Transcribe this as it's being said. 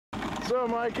So,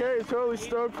 Mike, hey, you totally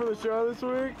stoked for the show this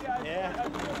week? Yeah,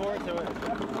 looking forward to it.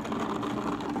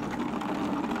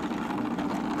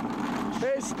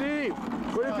 Hey, Steve,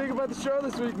 what do you think about the show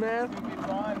this week, man? It's gonna be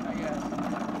fun, I guess.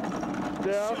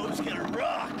 Yeah. Show's gonna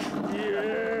rock!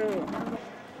 Yeah.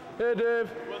 Hey, Dave.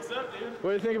 What's up, dude?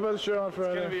 What do you think about the show on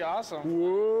Friday? It's gonna be awesome.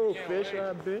 Whoa, fish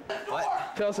on bit.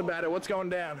 What? Tell us about it. What's going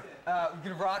down? We're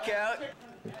gonna rock out.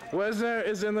 Wesner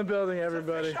is in the building,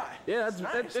 everybody. Yeah, that's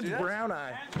nice, it's dude. brown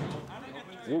eye.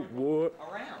 What?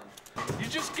 Around. You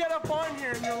just get up on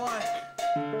here and you're like,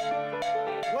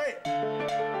 Wait!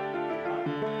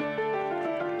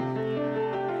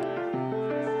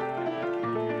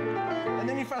 And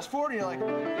then you fast forward and you're like,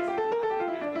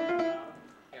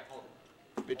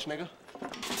 bitch nigga.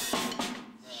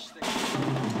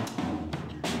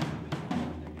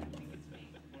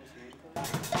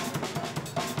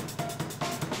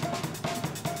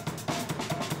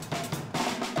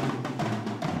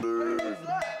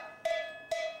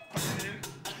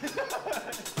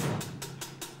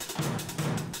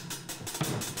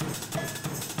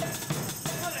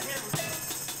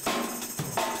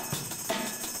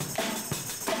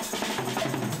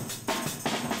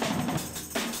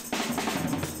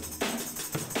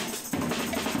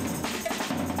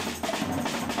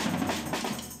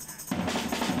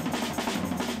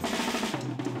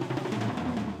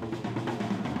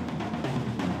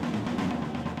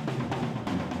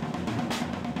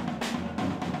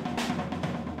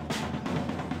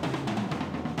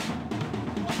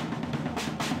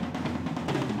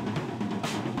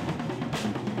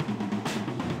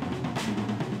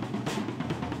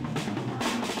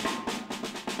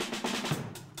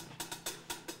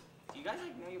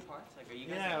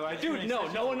 Dude,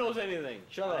 no one knows anything.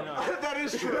 Shut up. that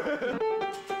is true.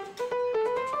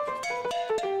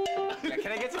 Yeah,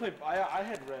 can I get some? I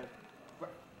had red.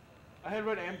 I had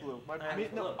red and blue.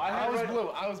 I was blue.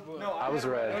 I was blue. I was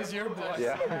red. That was your blue.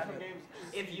 Yeah.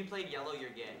 If you played yellow,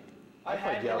 you're gay. I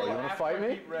played yellow. You want to fight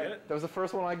me? That was the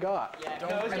first one I got. Yeah.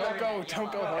 Don't go.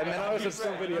 And then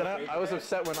I was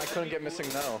upset when I couldn't get missing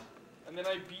no. And then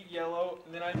I beat yellow,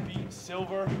 and then I beat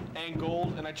silver and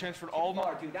gold, and I transferred all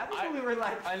my. Dude, that was when we were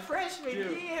like freshman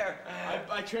year.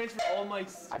 I transferred all my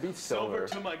I beat silver silver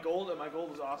to my gold, and my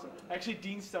gold was awesome. Actually,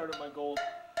 Dean started my gold.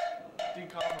 Dean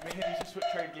Coffin, man, he should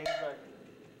trade games back.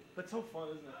 But it's so fun,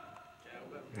 isn't it?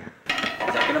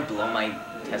 Is that gonna blow my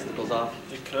testicles off?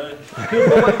 It could. I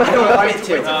don't want it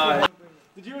to.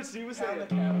 Did you ever see what's on the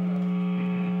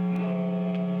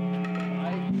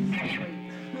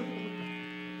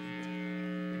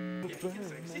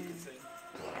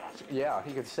Yeah,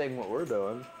 he could sing what we're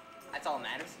doing. That's all that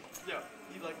matters. Yeah,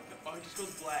 he like, he just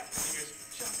goes black, and he goes,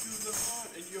 shot through the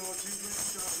heart, and you're too great,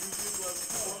 shot you big love.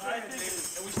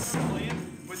 And we start playing,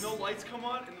 when no lights come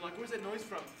on, and they're like, where's that noise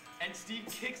from? And Steve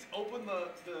kicks open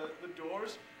the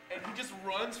doors, and he just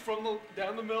runs from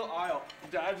down the middle aisle,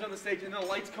 dives on the stage, and then the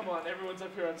lights come on, everyone's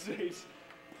up here on stage.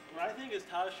 What I think is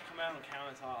Tyler should come out and count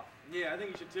us off. Yeah, I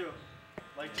think you should too.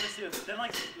 Like, just then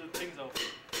like the thing's open.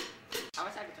 How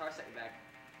much that guitar set you back?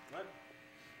 What?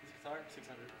 This guitar?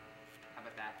 600. How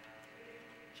about that?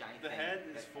 Giant The thing. head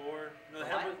is 4. No, the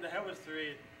head was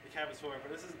 3. The cab is 4.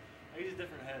 But this is, I use a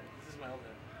different head. This is my old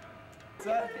head. What's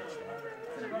that?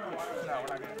 no, we're not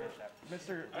gonna finish that.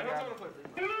 Mr. I don't want to play for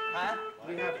you. Huh?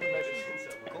 We have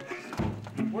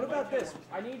permission. What about this?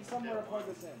 I need somewhere to plug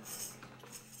this in.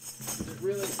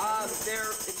 Really? It's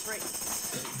right.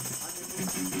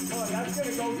 Oh, that's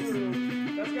gonna go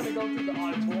through the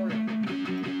auditorium.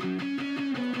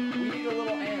 We need a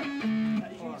little amp. You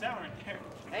can use that one right there.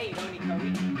 Hey, you know any Cody?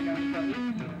 You know any Cody?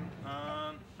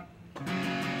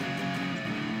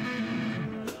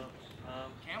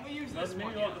 Can we use This this maybe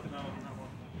one? no, not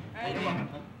one. Hey, Andy,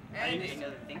 I Andy, didn't know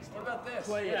the things. what about this?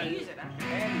 Yeah, you use it, huh?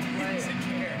 Andy, play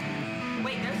it.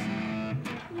 Wait, there's.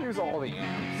 Use all the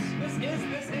amps. This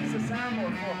is a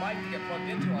soundboard for a mic to get plugged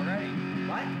into already.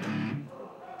 What?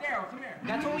 Darrell, come here.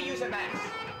 That's what we use at Max.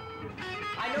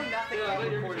 I know nothing about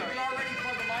recording. We already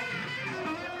plugged the mic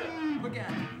in. Look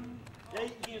at it. Yeah, you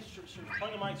can just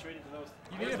plug the mics straight into those.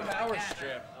 You need a power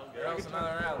strip. That was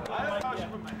another outlet. I have a power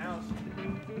strip in my house.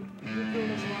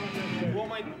 Well,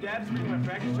 my dad's bringing my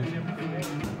practice tracks every day.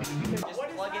 Just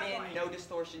plug it in, no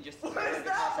distortion, just. What is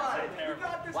that like? You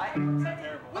got this. What?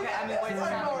 Terrible. Okay, I mean, what does it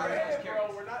sound like? I'm just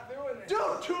curious. We're not doing this.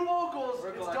 Dude, 2 vocals.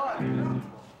 It's done.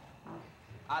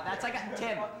 That's like a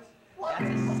Tim. That's a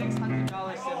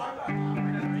 $600 cymbal. I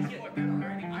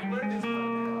need this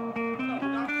one.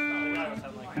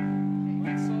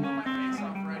 Let's solo my face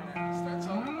off right now. Start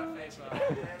soloing my face off.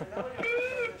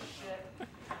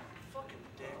 Fucking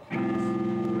dick.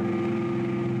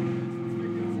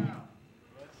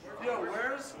 Yo,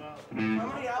 where's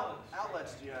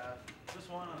outlets do you have? Just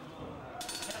one.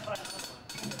 Can't find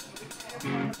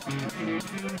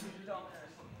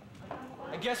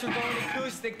I guess we're going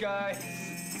acoustic, guys.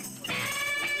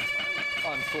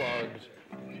 Unplugged.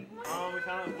 Oh, we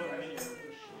found what medium.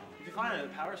 If you find a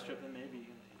power strip, then maybe.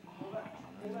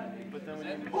 But then we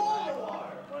need to what?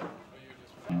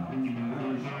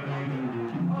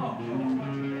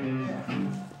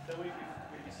 Then we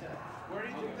set. Where do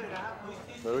you think they'd have?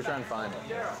 What are we trying to find?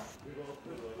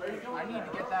 I need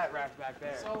to get that rack back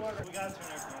there. We gotta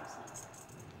turn everything up.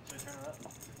 Should I turn it up?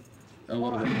 A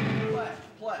little bit.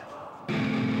 Play.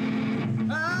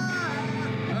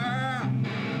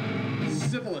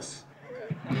 Syphilis.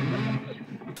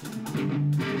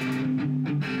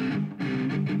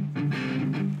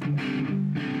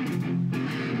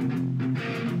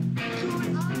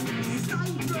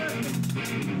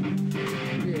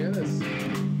 Yeah, that's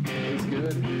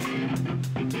good.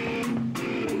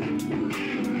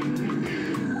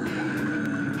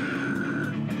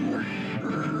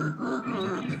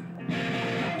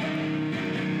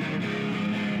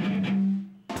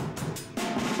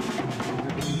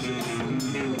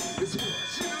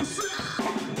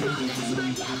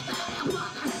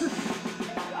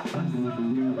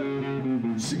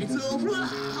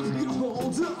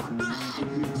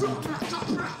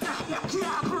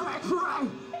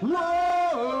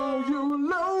 Whoa, you're a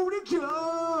loaded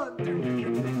gun.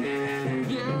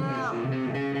 Yeah.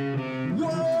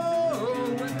 Whoa,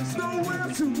 when there's nowhere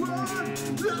to run,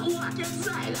 no one can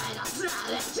say that I'm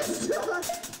just done.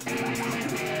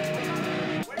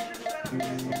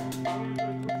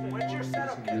 When's your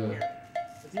setup get here?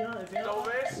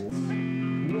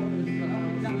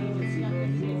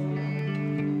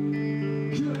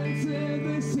 Couldn't say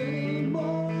the same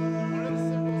more.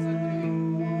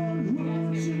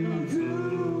 What you do?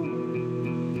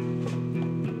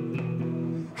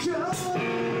 Come on.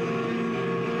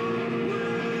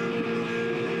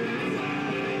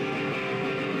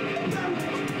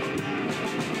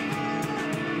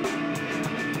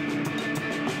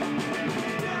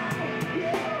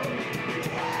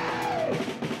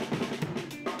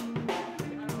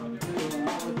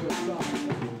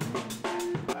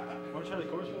 Want to try the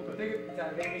chorus real quick?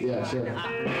 Yeah, sure.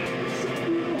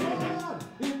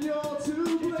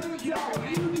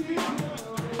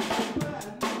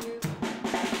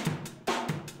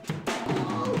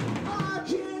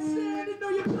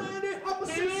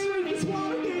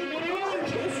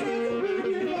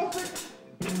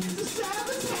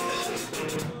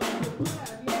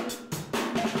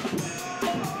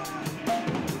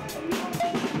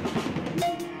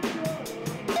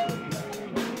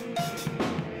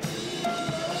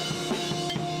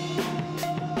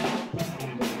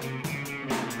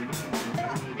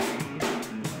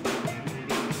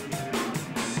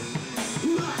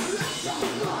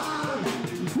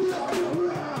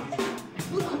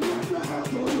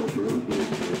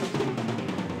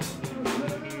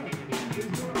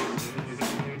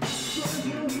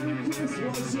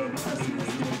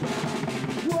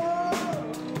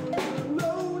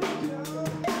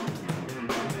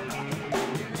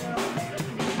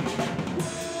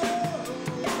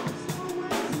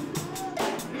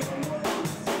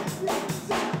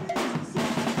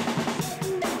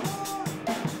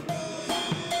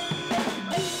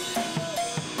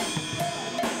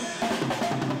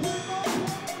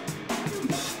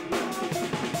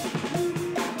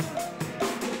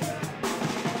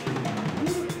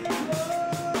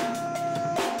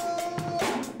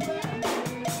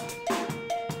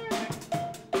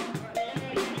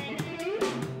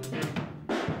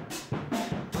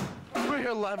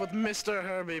 Live with Mr.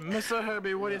 Herbie. Mr.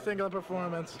 Herbie, what do you think of the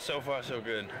performance? So far, so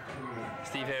good.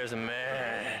 Steve Hare's a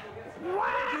man. Wow.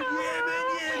 Yeah, man,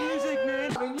 yeah, music,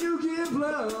 man. When you give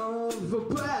love for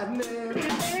platinum.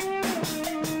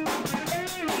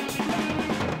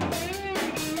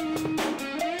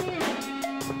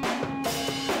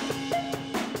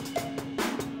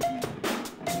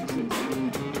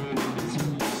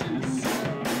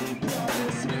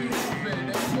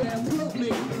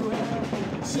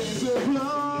 Chains of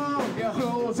love, your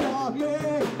holds on me.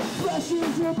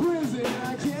 Pressures of prison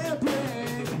I can't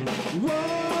break.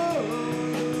 Whoa,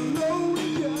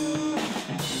 loaded gun.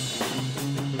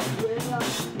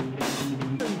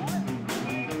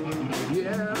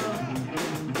 Yeah.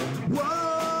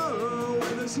 Whoa,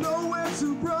 when there's nowhere to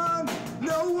run,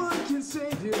 no one can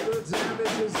save you. The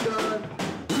damage is done.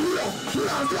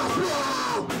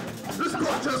 Let's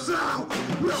watch us out.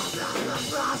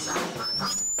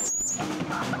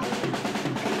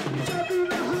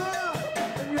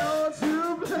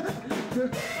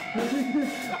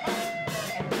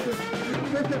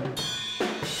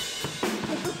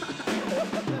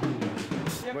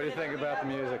 about the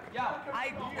music? Yo,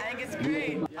 I think it's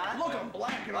great. Look, I'm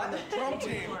black and on the drum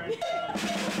team.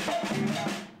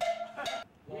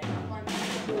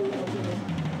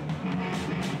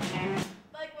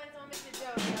 Like when someone makes a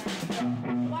joke,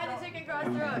 why the chicken cross the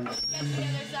road? Get to the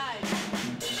other side.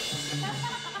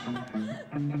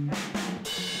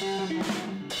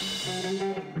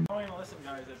 Don't even listen,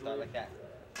 guys. It's Start like that.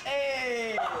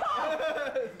 Hey!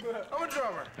 I'm a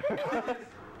drummer.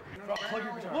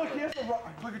 Look, he has to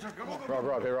rock. Plug your guitar. Go, go, go.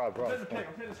 Rob, hey Rob. I'm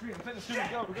playing the screen. I'm playing the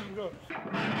screen. Go.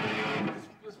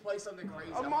 Just play something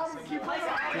crazy. Mom, keep playing.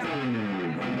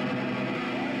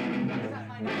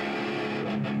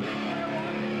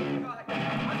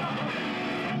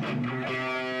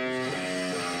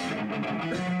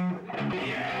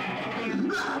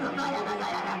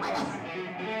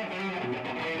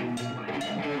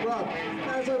 Rob,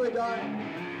 that's where we done.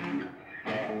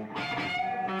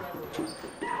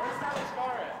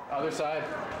 Other side.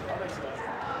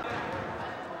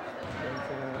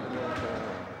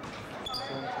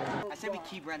 I say we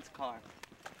keep Brent's car.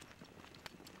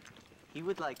 He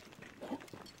would like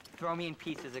throw me in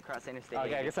pieces across interstate.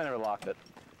 Okay, I guess I never locked it.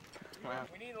 Wow.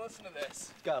 We need to listen to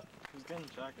this. Go. Who's getting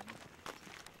the jacket?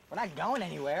 We're not going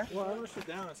anywhere. Well, I'm gonna sit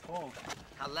down. It's cold.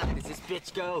 How left does this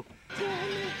bitch go?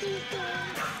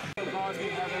 Hold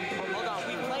on,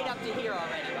 we played up to here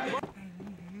already, right?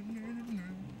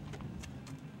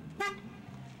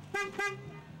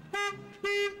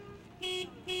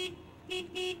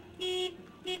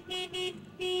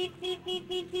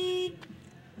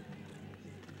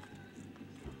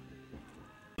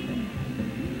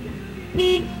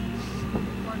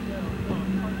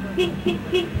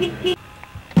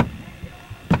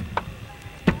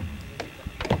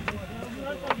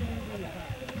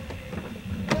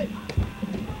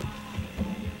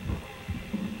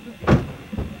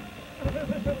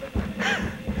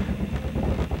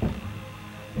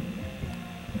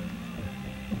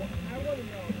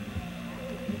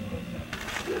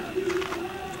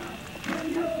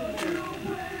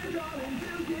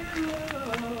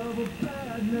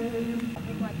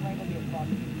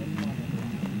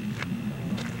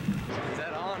 Is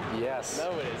that on? Yes. No,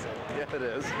 it isn't. Yeah, it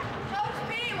is. Coach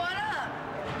B, what up?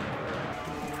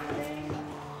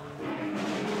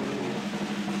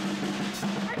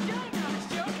 I'm doing now. Is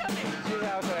Joe coming? She's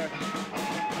out there.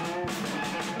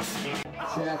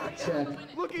 Check.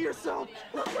 Look at yourself.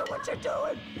 Look at what you're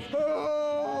doing.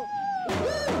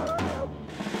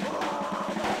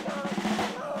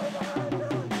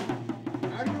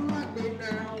 How do you like me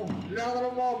now? Now that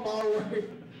I'm on my way.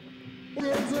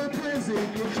 It's a prison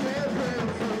you can't run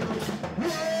from.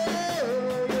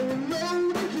 Whoa, you're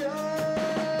alone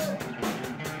again.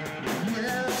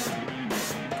 Yeah.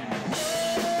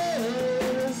 Whoa,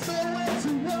 there's nowhere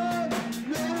to run.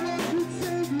 No one can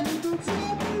save you. The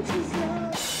temperature's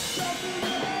up. Something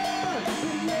else.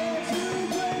 The world's too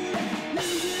great. You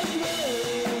get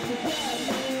love the bad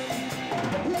man.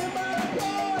 Play my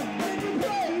part and you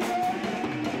play your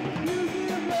game. You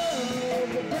get love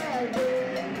the bad man.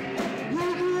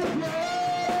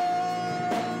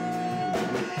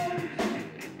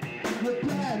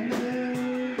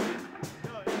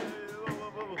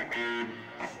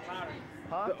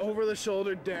 The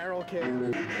over-the-shoulder Darrell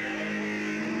came.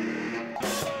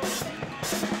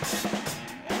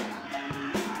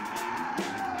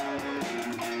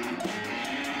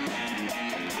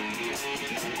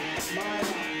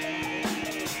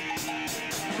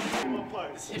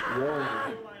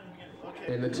 One.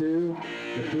 And the two,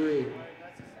 the three.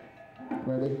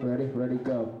 Ready,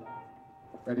 go.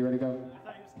 Ready, go.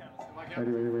 Ready.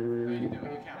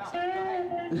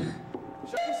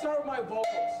 Should I start with my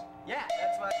vocals? Yeah,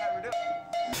 that's what we're doing.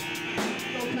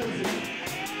 Go crazy.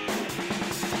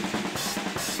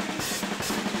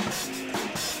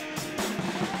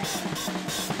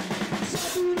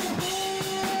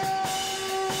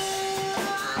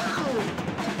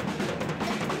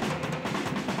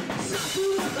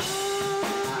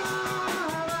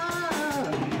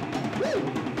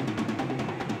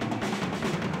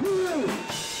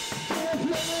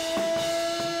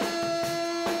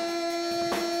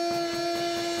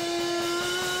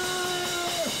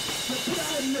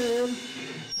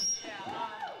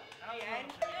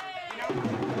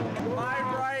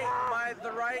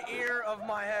 The right ear of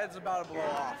my head's about to blow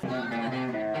off.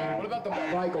 What about the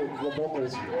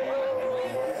vocals?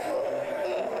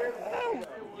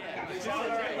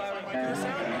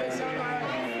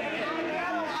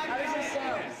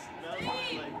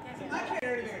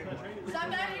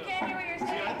 Sometimes you can't hear what you're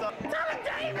saying. Tom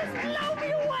Davis, blow me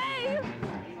away!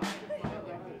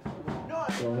 Go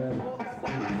ahead.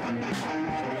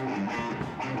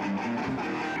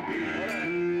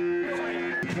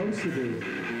 supposed to be.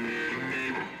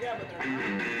 Yeah, but they're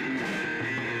not.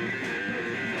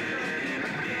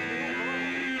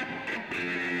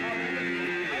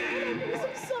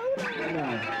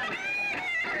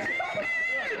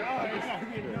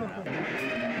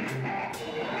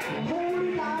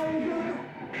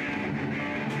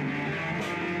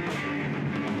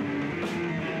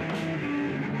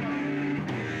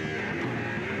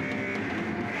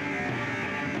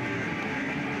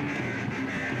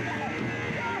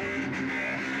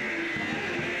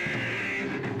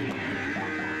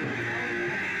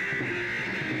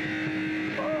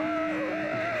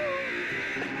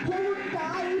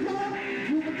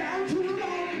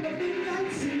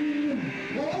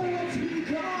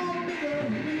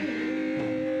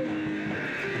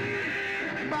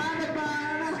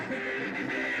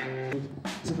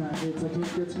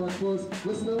 Gets much worse.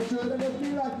 Listen to it and it'll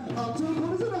be like, I'm too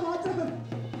close in the hot tub.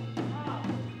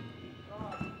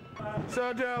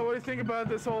 So, Darrell, what do you think about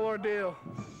this whole ordeal?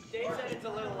 Dave said it's a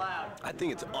little loud. I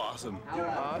think it's awesome.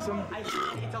 Awesome? I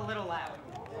think it's a little loud.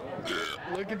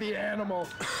 Look at the animal.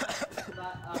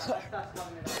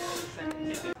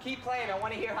 Keep playing, I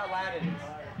want to hear how loud it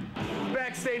is.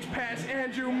 Backstage pass,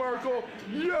 Andrew Merkle.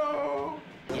 Yo!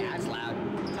 Yeah, it's loud.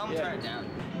 Tell him to turn it down.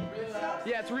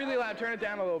 Yeah, it's really loud. Turn it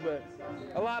down a little bit.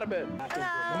 A lot of it.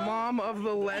 Hello. Mom of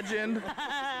the legend.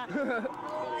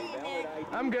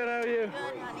 I'm good, how are you? Good,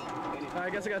 honey. I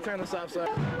guess I gotta turn this off, so.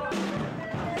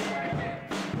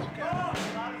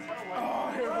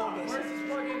 Oh, here, hold this. Where's this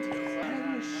plug into?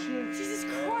 Oh, shit. Jesus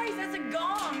Christ, that's a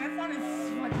gong. That's not a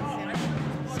fucking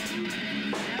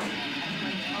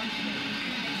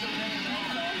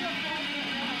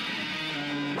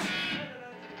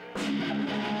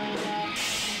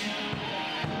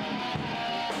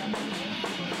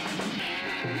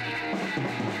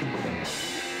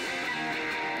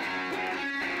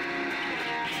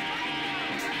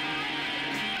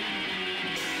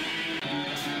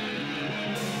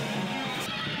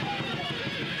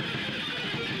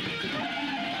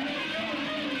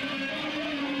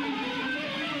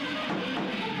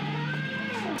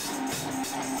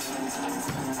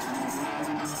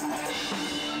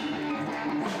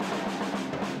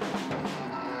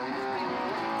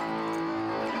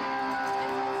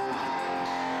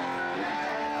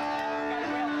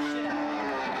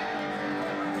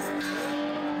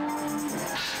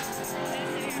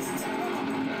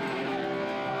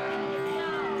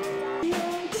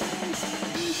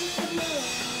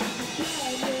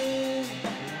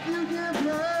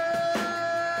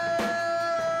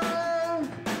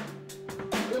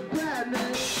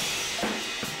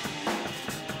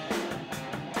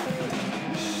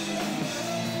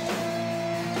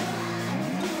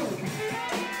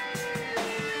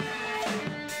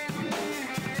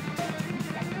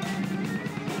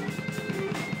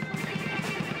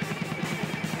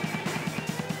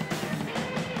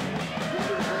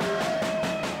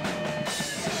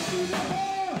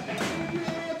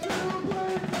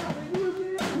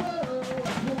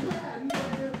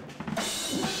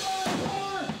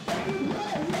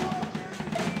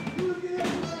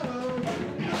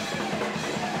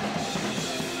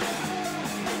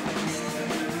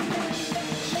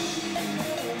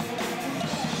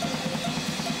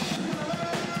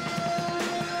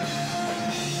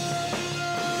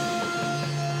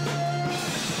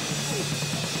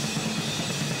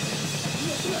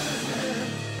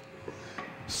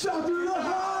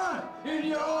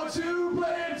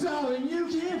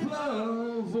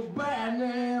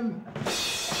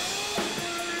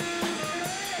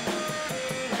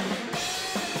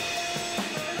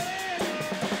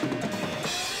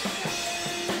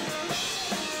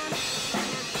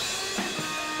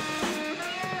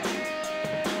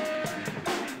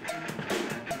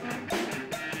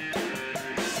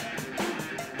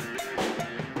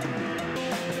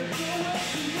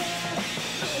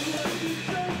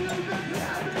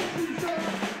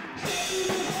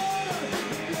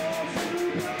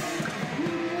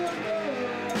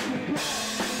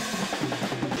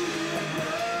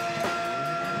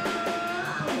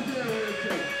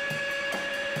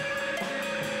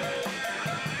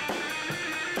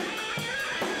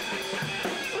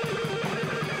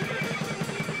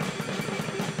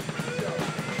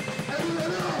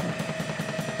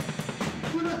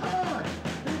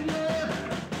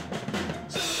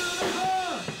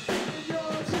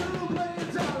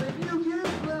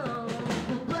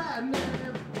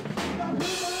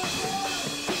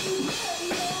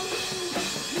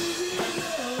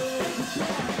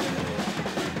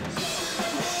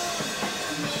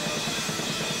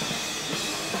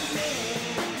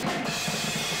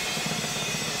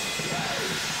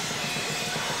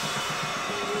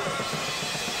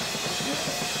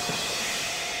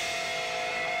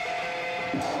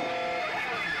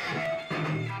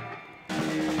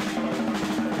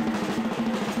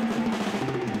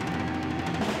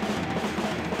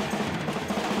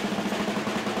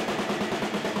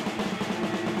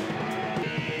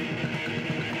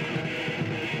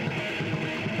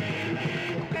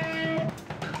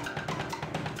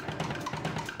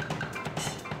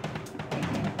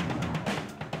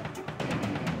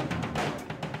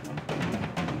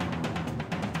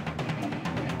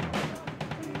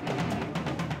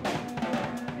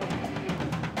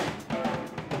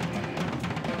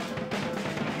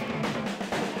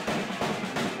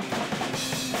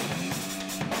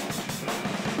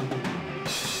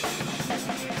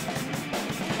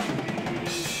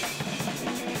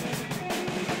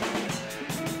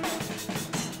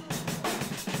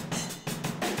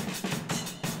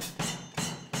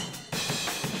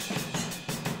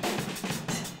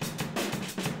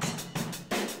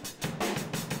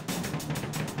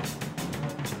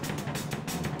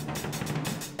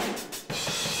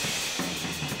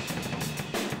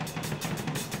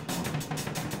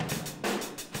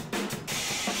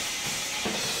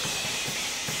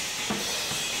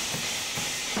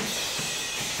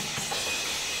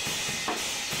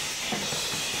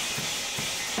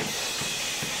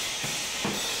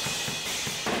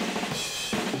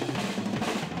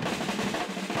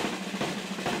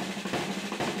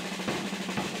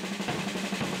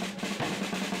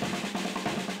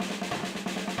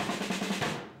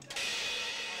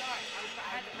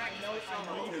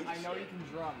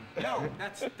No,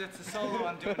 that's a solo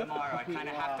I'm doing tomorrow. I kind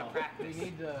of have to practice. You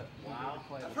need to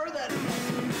play. I've heard that.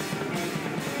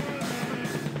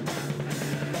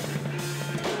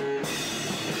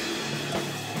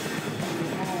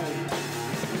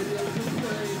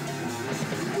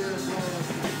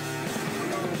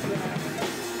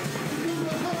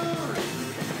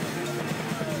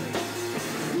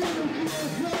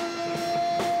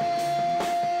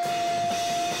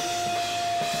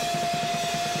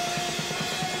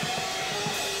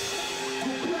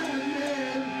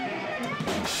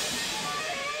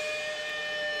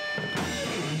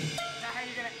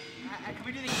 Can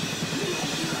we do the...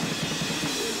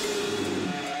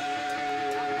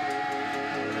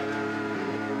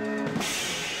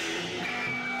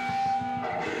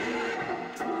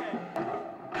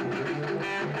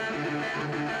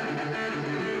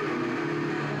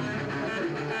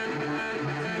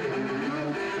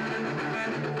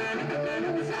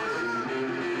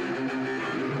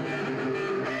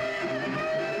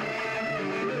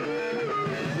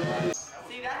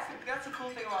 That's the cool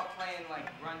thing about playing like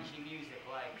grungy music,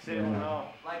 like the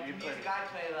music I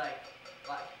play, like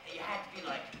you had to be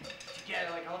like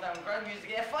together, like all the time. Grunge music,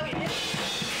 yeah, fucking hit.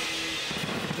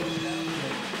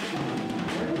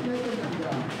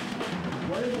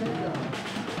 Where did they go?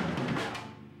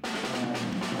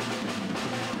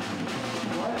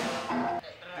 What?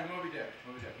 Do Moby Dick.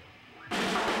 Moby Dick.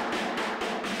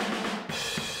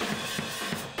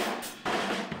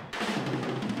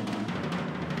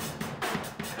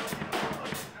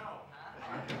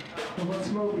 What's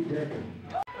Moby Dick?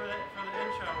 For the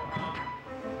intro,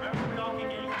 remember we all can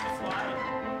get you to slide?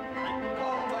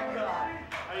 Oh my god.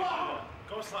 How do you do that?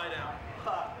 Go slide down.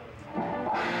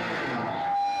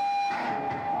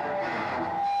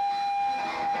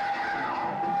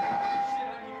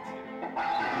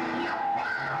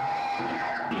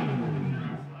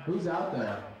 Who's out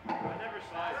there? I never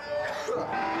slide. You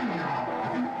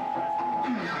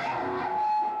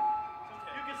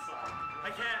can slide. I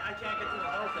can't get to the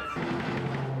elephant.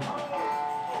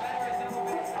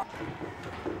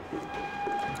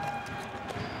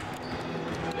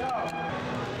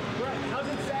 Brent, how's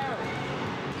it sound?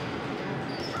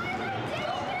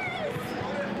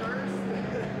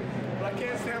 But I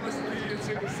can't stand listening to you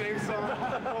sing the same song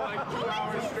for like 2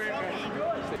 hours straight. I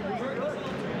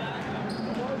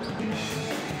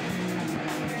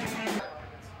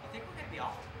think we're gonna be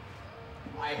off.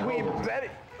 We bet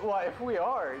it. Well, if we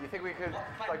are, you think we could?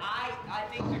 But I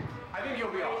think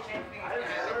you'll be off.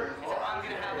 I'm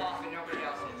gonna have off and nobody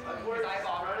else is. Because I have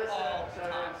off all the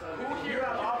time. Who here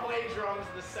on play drums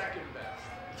the second best?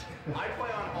 I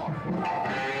play on hard.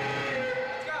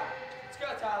 Let's go,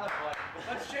 Tyler.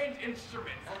 Let's change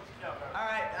instruments. All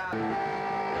right.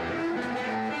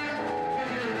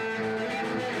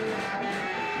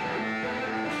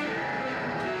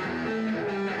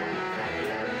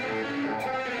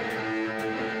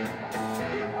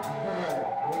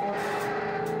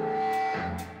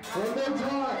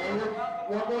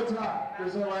 One more time.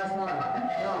 There's no last time.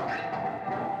 No.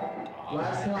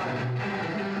 Last time.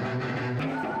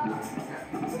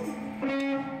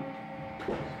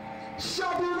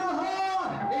 Shove in the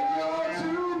heart in your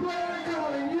two player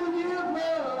calling you give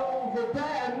love the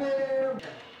bad name.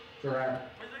 It's alright.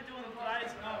 What's like doing the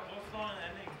guys? What's on an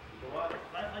ending? What?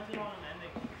 I like to know on an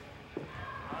ending.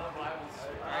 All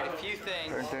right, a few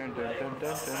things. Dun, dun, dun, dun,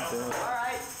 dun, dun. All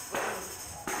right.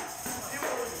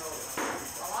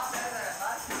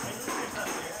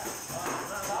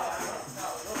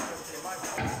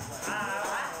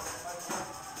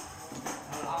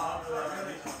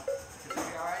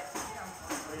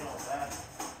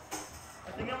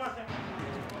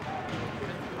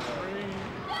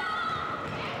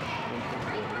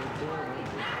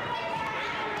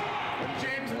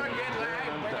 James McGinley.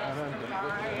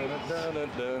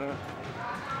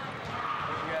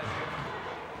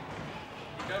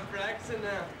 You done practicing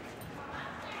now?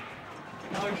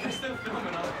 Oh, you're still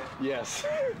filming, aren't you? Yes.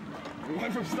 We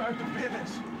went from start to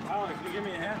finish. Alex, can you give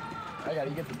me a hand? I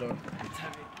gotta get the door. It's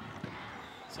heavy.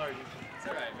 Sorry, dude. It's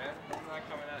alright, man. It's not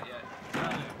coming out yet.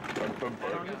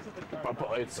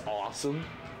 It's awesome.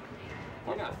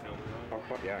 You're not filming,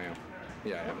 right? Yeah, I am.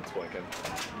 Yeah, I am. It's blinking.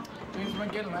 James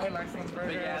McGinley likes some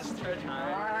Big ass treasure.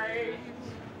 Right.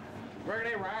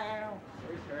 Burgundy round.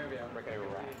 Where's Herbie? I'm Okay,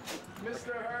 right.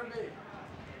 Mr. Herbie.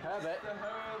 Herbert.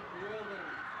 Whildin.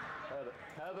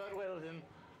 Herbert Whildin.